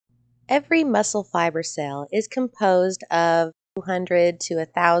Every muscle fiber cell is composed of 200 to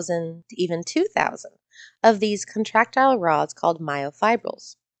 1,000 to even 2,000 of these contractile rods called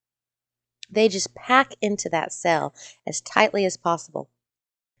myofibrils. They just pack into that cell as tightly as possible.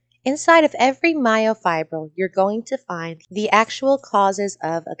 Inside of every myofibril, you're going to find the actual causes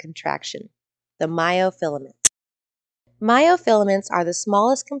of a contraction, the myofilaments. Myofilaments are the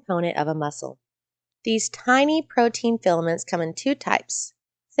smallest component of a muscle. These tiny protein filaments come in two types,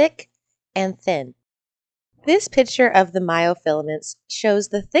 thick and thin. This picture of the myofilaments shows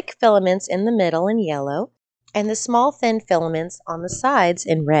the thick filaments in the middle in yellow and the small thin filaments on the sides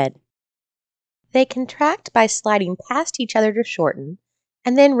in red. They contract by sliding past each other to shorten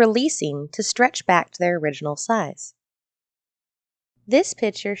and then releasing to stretch back to their original size. This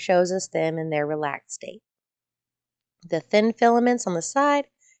picture shows us them in their relaxed state. The thin filaments on the side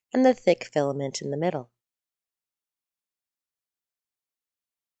and the thick filament in the middle.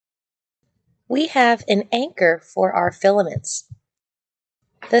 We have an anchor for our filaments.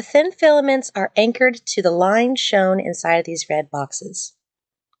 The thin filaments are anchored to the lines shown inside of these red boxes.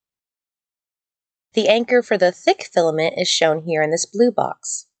 The anchor for the thick filament is shown here in this blue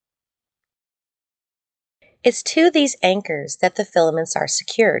box. It's to these anchors that the filaments are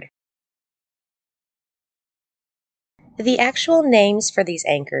secured. The actual names for these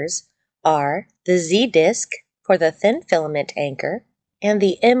anchors are the Z-disc for the thin filament anchor and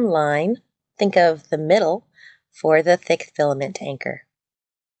the M-line, think of the middle, for the thick filament anchor.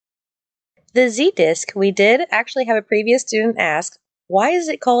 The Z-disc, we did actually have a previous student ask, why is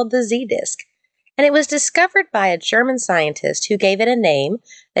it called the Z-disc? And it was discovered by a German scientist who gave it a name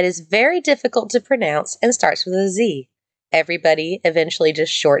that is very difficult to pronounce and starts with a Z. Everybody eventually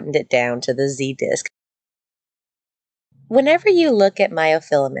just shortened it down to the Z-disc. Whenever you look at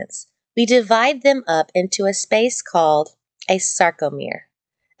myofilaments, we divide them up into a space called a sarcomere.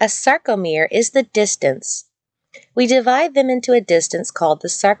 A sarcomere is the distance. We divide them into a distance called the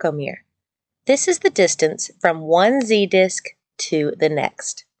sarcomere. This is the distance from one Z-disc to the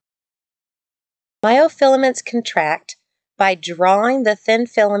next. Myofilaments contract by drawing the thin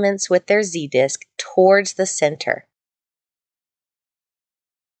filaments with their Z-disc towards the center.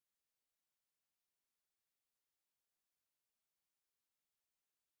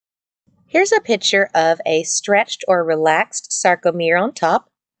 Here's a picture of a stretched or relaxed sarcomere on top,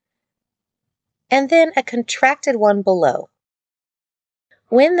 and then a contracted one below.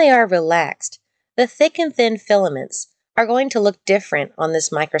 When they are relaxed, the thick and thin filaments are going to look different on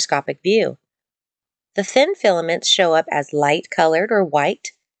this microscopic view. The thin filaments show up as light-colored or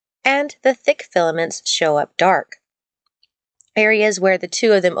white, and the thick filaments show up dark. Areas where the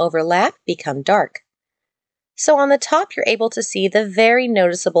two of them overlap become dark. So on the top, you're able to see the very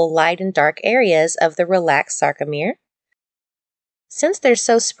noticeable light and dark areas of the relaxed sarcomere. Since they're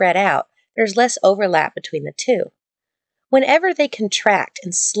so spread out, there's less overlap between the two. Whenever they contract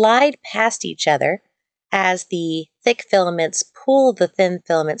and slide past each other, as the thick filaments pull the thin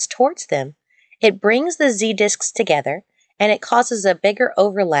filaments towards them, it brings the Z-discs together and it causes a bigger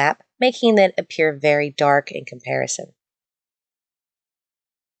overlap, making it appear very dark in comparison.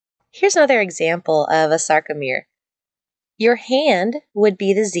 Here's another example of a sarcomere. Your hand would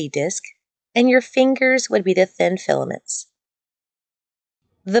be the Z-disc, and your fingers would be the thin filaments.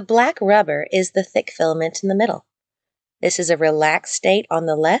 The black rubber is the thick filament in the middle. This is a relaxed state on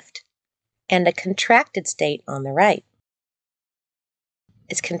the left and a contracted state on the right.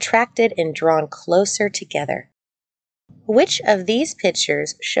 It's contracted and drawn closer together. Which of these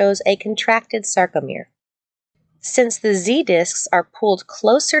pictures shows a contracted sarcomere? Since the Z-discs are pulled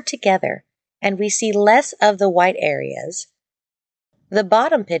closer together and we see less of the white areas, the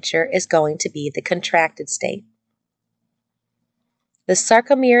bottom picture is going to be the contracted state. The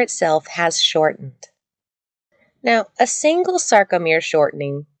sarcomere itself has shortened. Now, a single sarcomere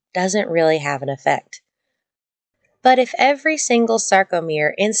shortening doesn't really have an effect. But if every single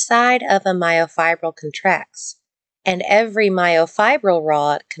sarcomere inside of a myofibril contracts, and every myofibril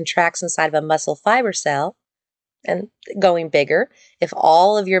rod contracts inside of a muscle fiber cell, and going bigger, if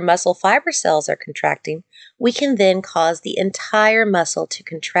all of your muscle fiber cells are contracting, we can then cause the entire muscle to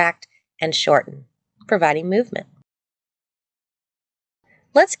contract and shorten, providing movement.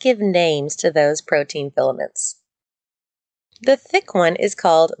 Let's give names to those protein filaments. The thick one is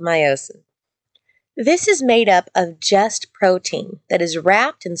called myosin. This is made up of just protein that is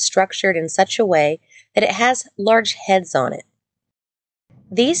wrapped and structured in such a way that it has large heads on it.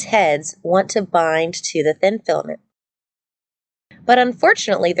 These heads want to bind to the thin filament, but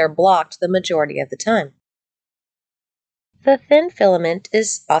unfortunately they're blocked the majority of the time. The thin filament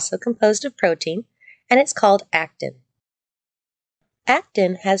is also composed of protein, and it's called actin.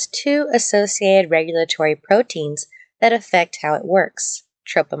 Actin has two associated regulatory proteins that affect how it works: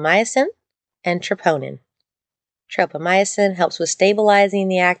 tropomyosin and troponin. Tropomyosin helps with stabilizing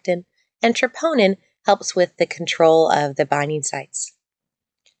the actin, and troponin helps with the control of the binding sites.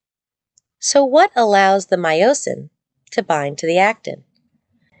 So what allows the myosin to bind to the actin?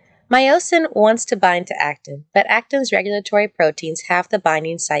 Myosin wants to bind to actin, but actin's regulatory proteins have the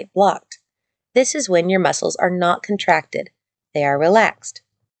binding site blocked. This is when your muscles are not contracted, they are relaxed.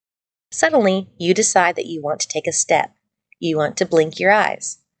 Suddenly, you decide that you want to take a step. You want to blink your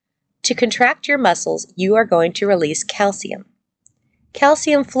eyes. To contract your muscles, you are going to release calcium.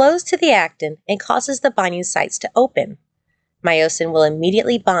 Calcium flows to the actin and causes the binding sites to open. Myosin will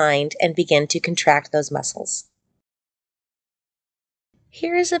immediately bind and begin to contract those muscles.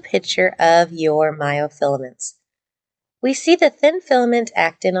 Here is a picture of your myofilaments. We see the thin filament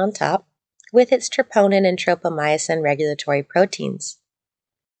actin on top with its troponin and tropomyosin regulatory proteins.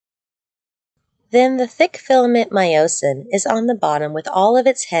 Then the thick filament myosin is on the bottom with all of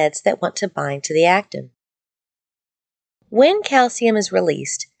its heads that want to bind to the actin. When calcium is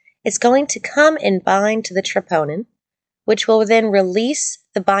released, it's going to come and bind to the troponin, which will then release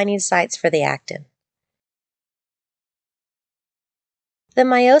the binding sites for the actin. The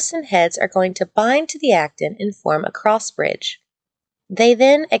myosin heads are going to bind to the actin and form a cross bridge. They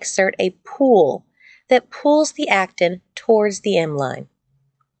then exert a pull that pulls the actin towards the M line.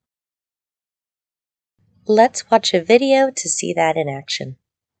 Let's watch a video to see that in action.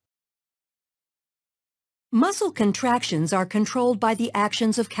 Muscle contractions are controlled by the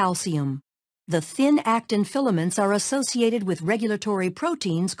actions of calcium. The thin actin filaments are associated with regulatory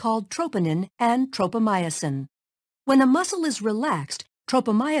proteins called troponin and tropomyosin. When a muscle is relaxed,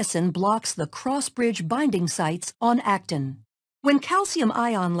 tropomyosin blocks the cross-bridge binding sites on actin. When calcium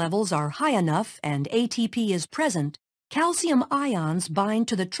ion levels are high enough and ATP is present, calcium ions bind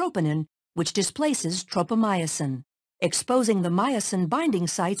to the troponin, which displaces tropomyosin, exposing the myosin binding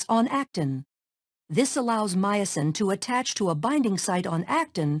sites on actin. This allows myosin to attach to a binding site on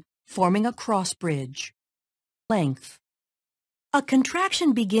actin, forming a cross bridge. Length. A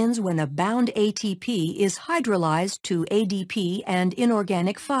contraction begins when a bound ATP is hydrolyzed to ADP and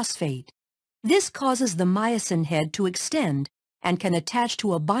inorganic phosphate. This causes the myosin head to extend and can attach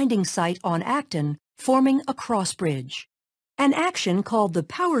to a binding site on actin, forming a cross bridge. An action called the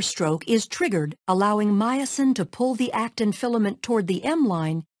power stroke is triggered, allowing myosin to pull the actin filament toward the M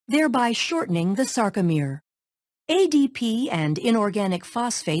line, thereby shortening the sarcomere. ADP and inorganic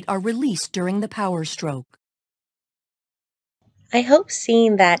phosphate are released during the power stroke. I hope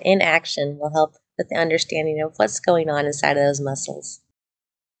seeing that in action will help with the understanding of what's going on inside of those muscles.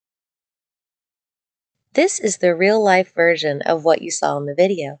 This is the real-life version of what you saw in the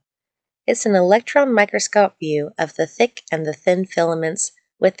video. It's an electron microscope view of the thick and the thin filaments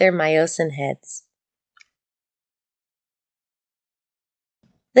with their myosin heads.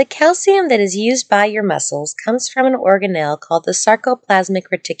 The calcium that is used by your muscles comes from an organelle called the sarcoplasmic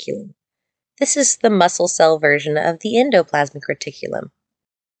reticulum. This is the muscle cell version of the endoplasmic reticulum.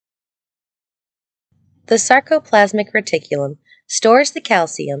 The sarcoplasmic reticulum stores the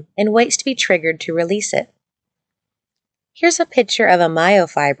calcium and waits to be triggered to release it. Here's a picture of a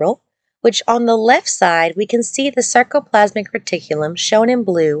myofibril, which on the left side we can see the sarcoplasmic reticulum shown in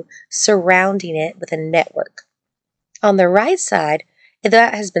blue surrounding it with a network. On the right side,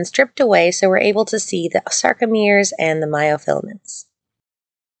 that has been stripped away, so we're able to see the sarcomeres and the myofilaments.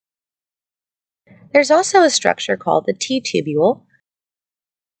 There's also a structure called the T-tubule.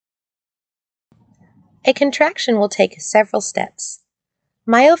 A contraction will take several steps.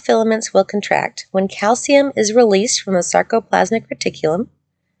 Myofilaments will contract when calcium is released from the sarcoplasmic reticulum.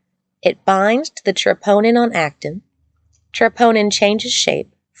 It binds to the troponin on actin. Troponin changes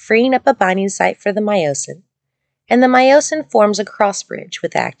shape, freeing up a binding site for the myosin, and the myosin forms a cross bridge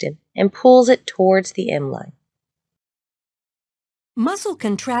with actin and pulls it towards the M line. Muscle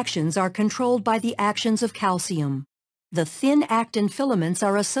contractions are controlled by the actions of calcium. The thin actin filaments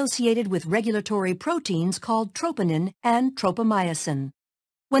are associated with regulatory proteins called troponin and tropomyosin.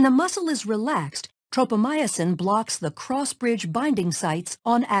 When a muscle is relaxed, tropomyosin blocks the cross-bridge binding sites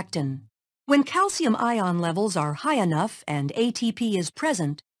on actin. When calcium ion levels are high enough and ATP is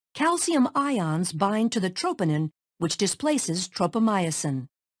present, calcium ions bind to the troponin, which displaces tropomyosin,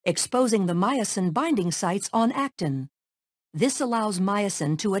 exposing the myosin binding sites on actin. This allows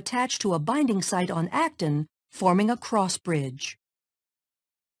myosin to attach to a binding site on actin, forming a cross bridge.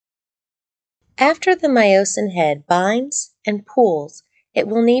 After the myosin head binds and pulls, it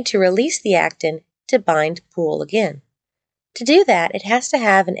will need to release the actin to bind-pull again. To do that, it has to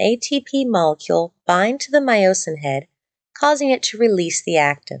have an ATP molecule bind to the myosin head, causing it to release the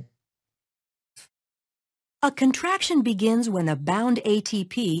actin. A contraction begins when a bound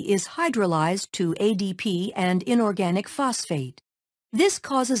ATP is hydrolyzed to ADP and inorganic phosphate. This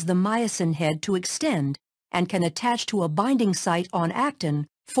causes the myosin head to extend and can attach to a binding site on actin,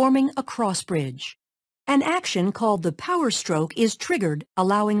 forming a cross bridge. An action called the power stroke is triggered,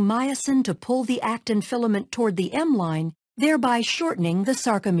 allowing myosin to pull the actin filament toward the M line, thereby shortening the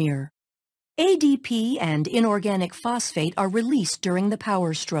sarcomere. ADP and inorganic phosphate are released during the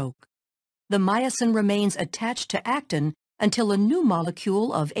power stroke. The myosin remains attached to actin until a new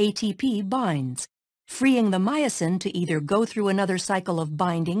molecule of ATP binds, freeing the myosin to either go through another cycle of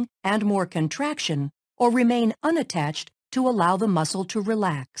binding and more contraction or remain unattached to allow the muscle to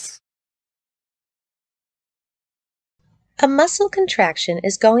relax. A muscle contraction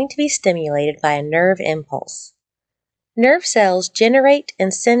is going to be stimulated by a nerve impulse. Nerve cells generate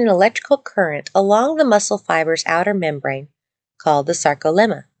and send an electrical current along the muscle fiber's outer membrane, called the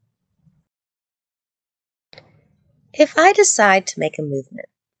sarcolemma. If I decide to make a movement,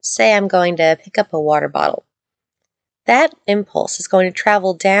 say I'm going to pick up a water bottle, that impulse is going to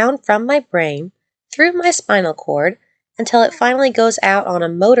travel down from my brain through my spinal cord until it finally goes out on a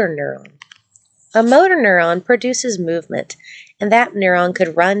motor neuron. A motor neuron produces movement, and that neuron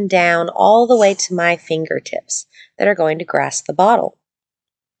could run down all the way to my fingertips that are going to grasp the bottle.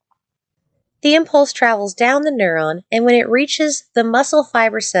 The impulse travels down the neuron, and when it reaches the muscle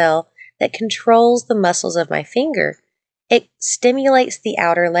fiber cell that controls the muscles of my finger, it stimulates the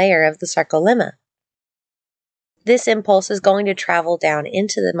outer layer of the sarcolemma. This impulse is going to travel down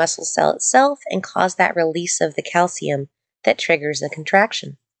into the muscle cell itself and cause that release of the calcium that triggers the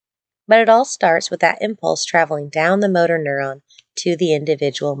contraction. But it all starts with that impulse traveling down the motor neuron to the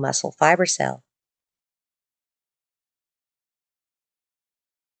individual muscle fiber cell.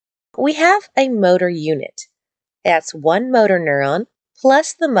 We have a motor unit. That's one motor neuron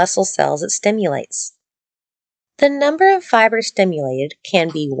plus the muscle cells it stimulates. The number of fibers stimulated can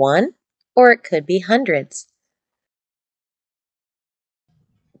be 1 or it could be hundreds.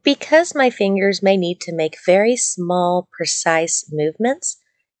 Because my fingers may need to make very small, precise movements,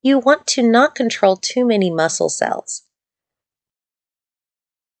 you want to not control too many muscle cells.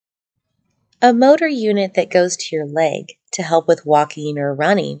 A motor unit that goes to your leg to help with walking or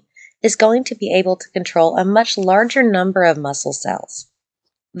running is going to be able to control a much larger number of muscle cells.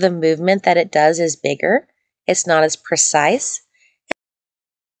 The movement that it does is bigger, it's not as precise.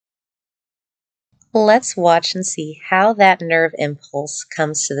 Let's watch and see how that nerve impulse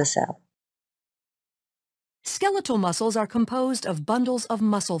comes to the cell. Skeletal muscles are composed of bundles of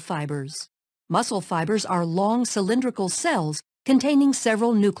muscle fibers. Muscle fibers are long cylindrical cells containing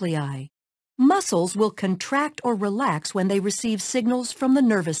several nuclei. Muscles will contract or relax when they receive signals from the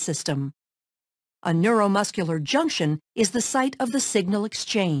nervous system. A neuromuscular junction is the site of the signal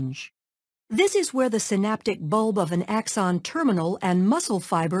exchange. This is where the synaptic bulb of an axon terminal and muscle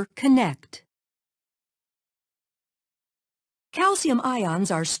fiber connect. Calcium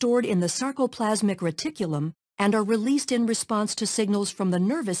ions are stored in the sarcoplasmic reticulum and are released in response to signals from the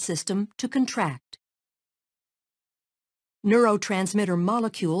nervous system to contract. Neurotransmitter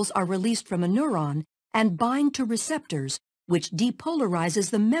molecules are released from a neuron and bind to receptors, which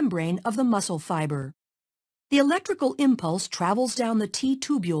depolarizes the membrane of the muscle fiber. The electrical impulse travels down the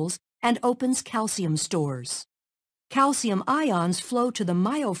T-tubules and opens calcium stores. Calcium ions flow to the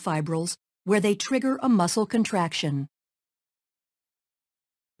myofibrils, where they trigger a muscle contraction.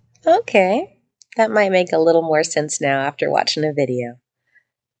 Okay, that might make a little more sense now after watching a video.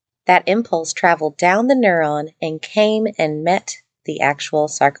 That impulse traveled down the neuron and came and met the actual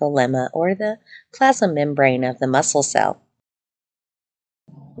sarcolemma or the plasma membrane of the muscle cell.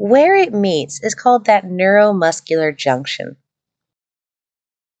 Where it meets is called that neuromuscular junction.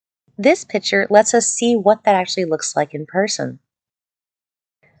 This picture lets us see what that actually looks like in person.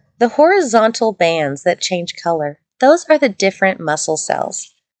 The horizontal bands that change color, those are the different muscle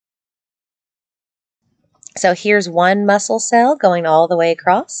cells. So here's one muscle cell going all the way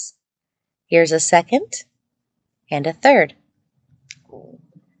across. Here's a second and a third.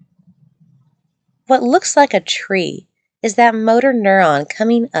 What looks like a tree is that motor neuron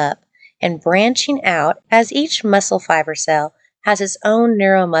coming up and branching out as each muscle fiber cell has its own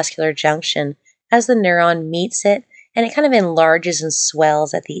neuromuscular junction as the neuron meets it, and it kind of enlarges and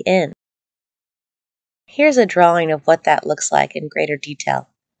swells at the end. Here's a drawing of what that looks like in greater detail.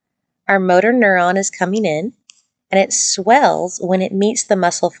 Our motor neuron is coming in, and it swells when it meets the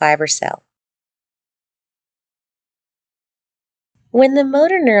muscle fiber cell. When the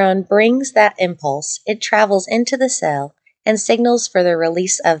motor neuron brings that impulse, it travels into the cell and signals for the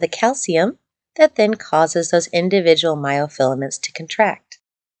release of the calcium that then causes those individual myofilaments to contract.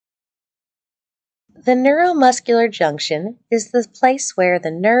 The neuromuscular junction is the place where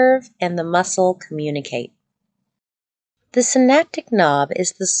the nerve and the muscle communicate. The synaptic knob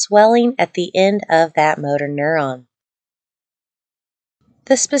is the swelling at the end of that motor neuron.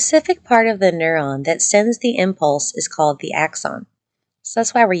 The specific part of the neuron that sends the impulse is called the axon. So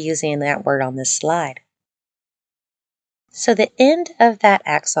that's why we're using that word on this slide. So the end of that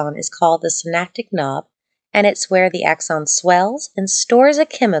axon is called the synaptic knob, and it's where the axon swells and stores a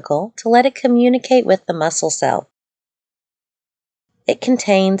chemical to let it communicate with the muscle cell. It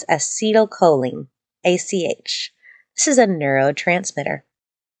contains acetylcholine, ACH. This is a neurotransmitter.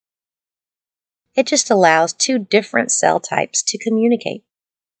 It just allows two different cell types to communicate.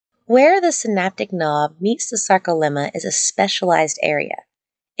 Where the synaptic knob meets the sarcolemma is a specialized area.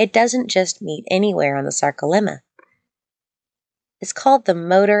 It doesn't just meet anywhere on the sarcolemma. It's called the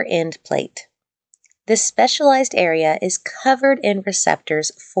motor end plate. This specialized area is covered in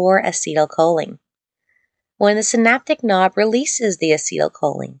receptors for acetylcholine. When the synaptic knob releases the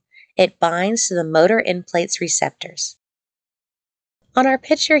acetylcholine, it binds to the motor end plate's receptors. On our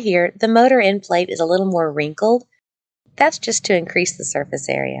picture here, the motor end plate is a little more wrinkled. That's just to increase the surface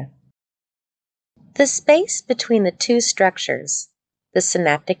area. The space between the two structures, the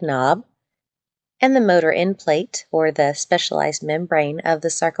synaptic knob and the motor end plate, or the specialized membrane of the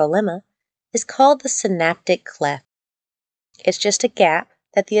sarcolemma, is called the synaptic cleft. It's just a gap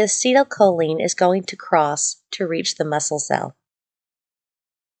that the acetylcholine is going to cross to reach the muscle cell.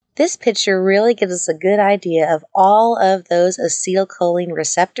 This picture really gives us a good idea of all of those acetylcholine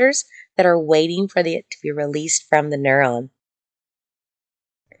receptors that are waiting for it to be released from the neuron.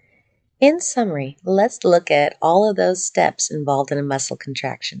 In summary, let's look at all of those steps involved in a muscle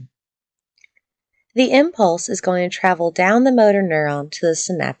contraction. The impulse is going to travel down the motor neuron to the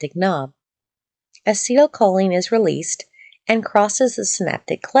synaptic knob. Acetylcholine is released and crosses the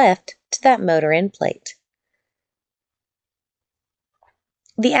synaptic cleft to that motor end plate.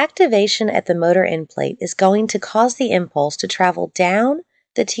 The activation at the motor end plate is going to cause the impulse to travel down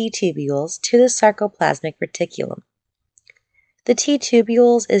the T-tubules to the sarcoplasmic reticulum. The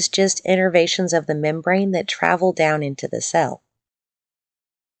T-tubules is just innervations of the membrane that travel down into the cell.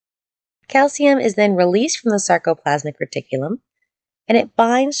 Calcium is then released from the sarcoplasmic reticulum, and it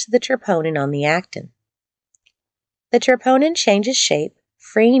binds to the troponin on the actin. The troponin changes shape,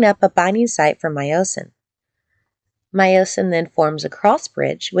 freeing up a binding site for myosin. Myosin then forms a cross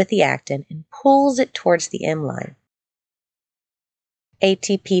bridge with the actin and pulls it towards the M line.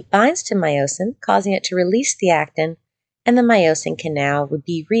 ATP binds to myosin, causing it to release the actin, and the myosin can now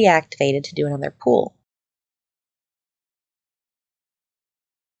be reactivated to do another pull.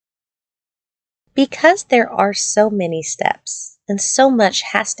 Because there are so many steps and so much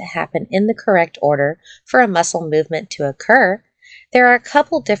has to happen in the correct order for a muscle movement to occur, there are a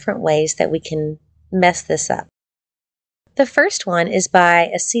couple different ways that we can mess this up. The first one is by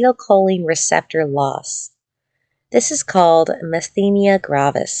acetylcholine receptor loss. This is called myasthenia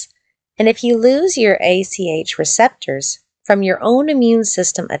gravis, and if you lose your ACH receptors from your own immune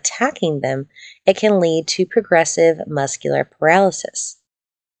system attacking them, it can lead to progressive muscular paralysis.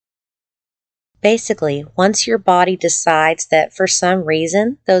 Basically, once your body decides that for some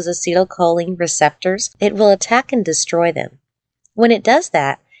reason those acetylcholine receptors, it will attack and destroy them. When it does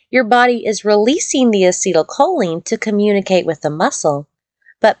that, your body is releasing the acetylcholine to communicate with the muscle,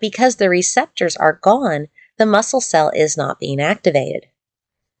 but because the receptors are gone, the muscle cell is not being activated.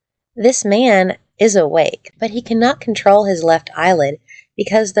 This man is awake, but he cannot control his left eyelid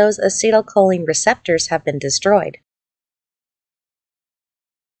because those acetylcholine receptors have been destroyed.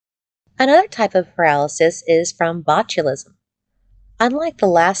 Another type of paralysis is from botulism. Unlike the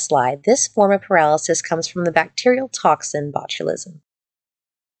last slide, this form of paralysis comes from the bacterial toxin botulism.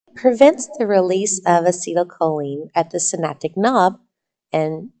 It prevents the release of acetylcholine at the synaptic knob,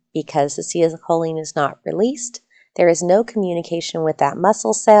 and because acetylcholine is not released, there is no communication with that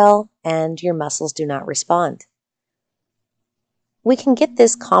muscle cell, and your muscles do not respond. We can get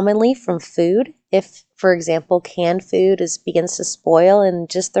this commonly from food. If, for example, canned food begins to spoil in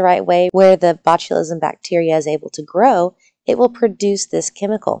just the right way where the botulism bacteria is able to grow, it will produce this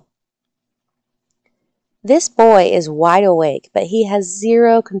chemical. This boy is wide awake, but he has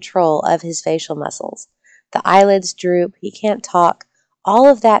zero control of his facial muscles. The eyelids droop, he can't talk. All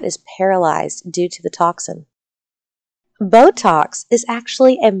of that is paralyzed due to the toxin. Botox is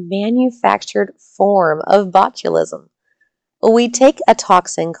actually a manufactured form of botulism. We take a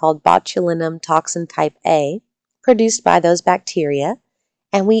toxin called botulinum toxin type A, produced by those bacteria,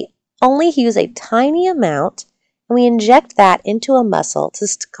 and we only use a tiny amount, and we inject that into a muscle to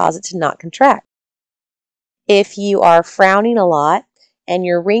cause it to not contract. If you are frowning a lot and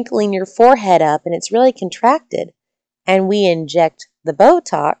you're wrinkling your forehead up and it's really contracted, and we inject the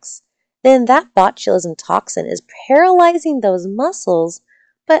Botox, then that botulism toxin is paralyzing those muscles,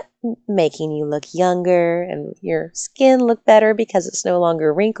 but making you look younger and your skin look better because it's no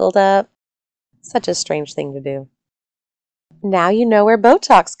longer wrinkled up. Such a strange thing to do. Now you know where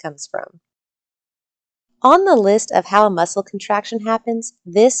Botox comes from. On the list of how a muscle contraction happens,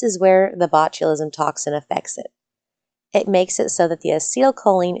 this is where the botulism toxin affects it. It makes it so that the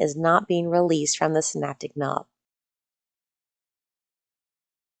acetylcholine is not being released from the synaptic knob.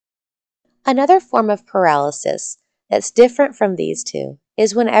 Another form of paralysis that's different from these two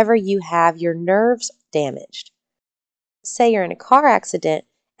is whenever you have your nerves damaged. Say you're in a car accident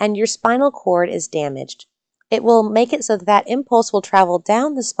and your spinal cord is damaged. It will make it so that impulse will travel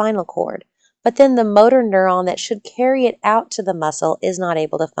down the spinal cord, but then the motor neuron that should carry it out to the muscle is not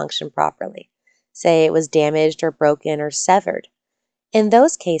able to function properly. Say it was damaged or broken or severed. In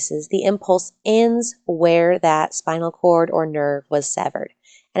those cases, the impulse ends where that spinal cord or nerve was severed,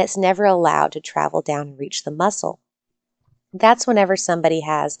 and it's never allowed to travel down and reach the muscle. That's whenever somebody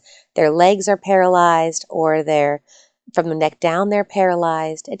has their legs are paralyzed or from the neck down they're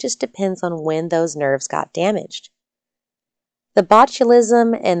paralyzed. It just depends on when those nerves got damaged. The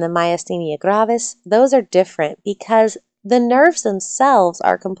botulism and the myasthenia gravis, those are different because the nerves themselves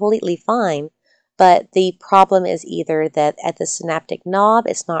are completely fine, but the problem is either that at the synaptic knob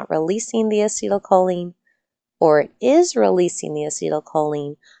it's not releasing the acetylcholine, or it is releasing the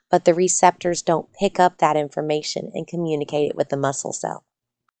acetylcholine, but the receptors don't pick up that information and communicate it with the muscle cell.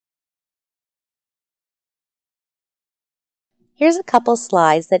 Here's a couple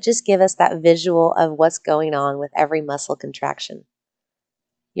slides that just give us that visual of what's going on with every muscle contraction.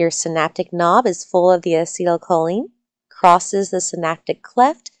 Your synaptic knob is full of the acetylcholine, crosses the synaptic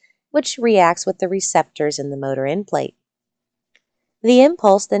cleft, which reacts with the receptors in the motor end plate. The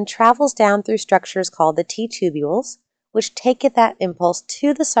impulse then travels down through structures called the T-tubules, which take that impulse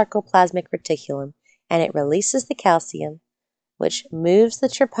to the sarcoplasmic reticulum, and it releases the calcium, which moves the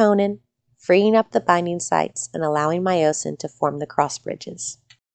troponin, freeing up the binding sites and allowing myosin to form the cross bridges.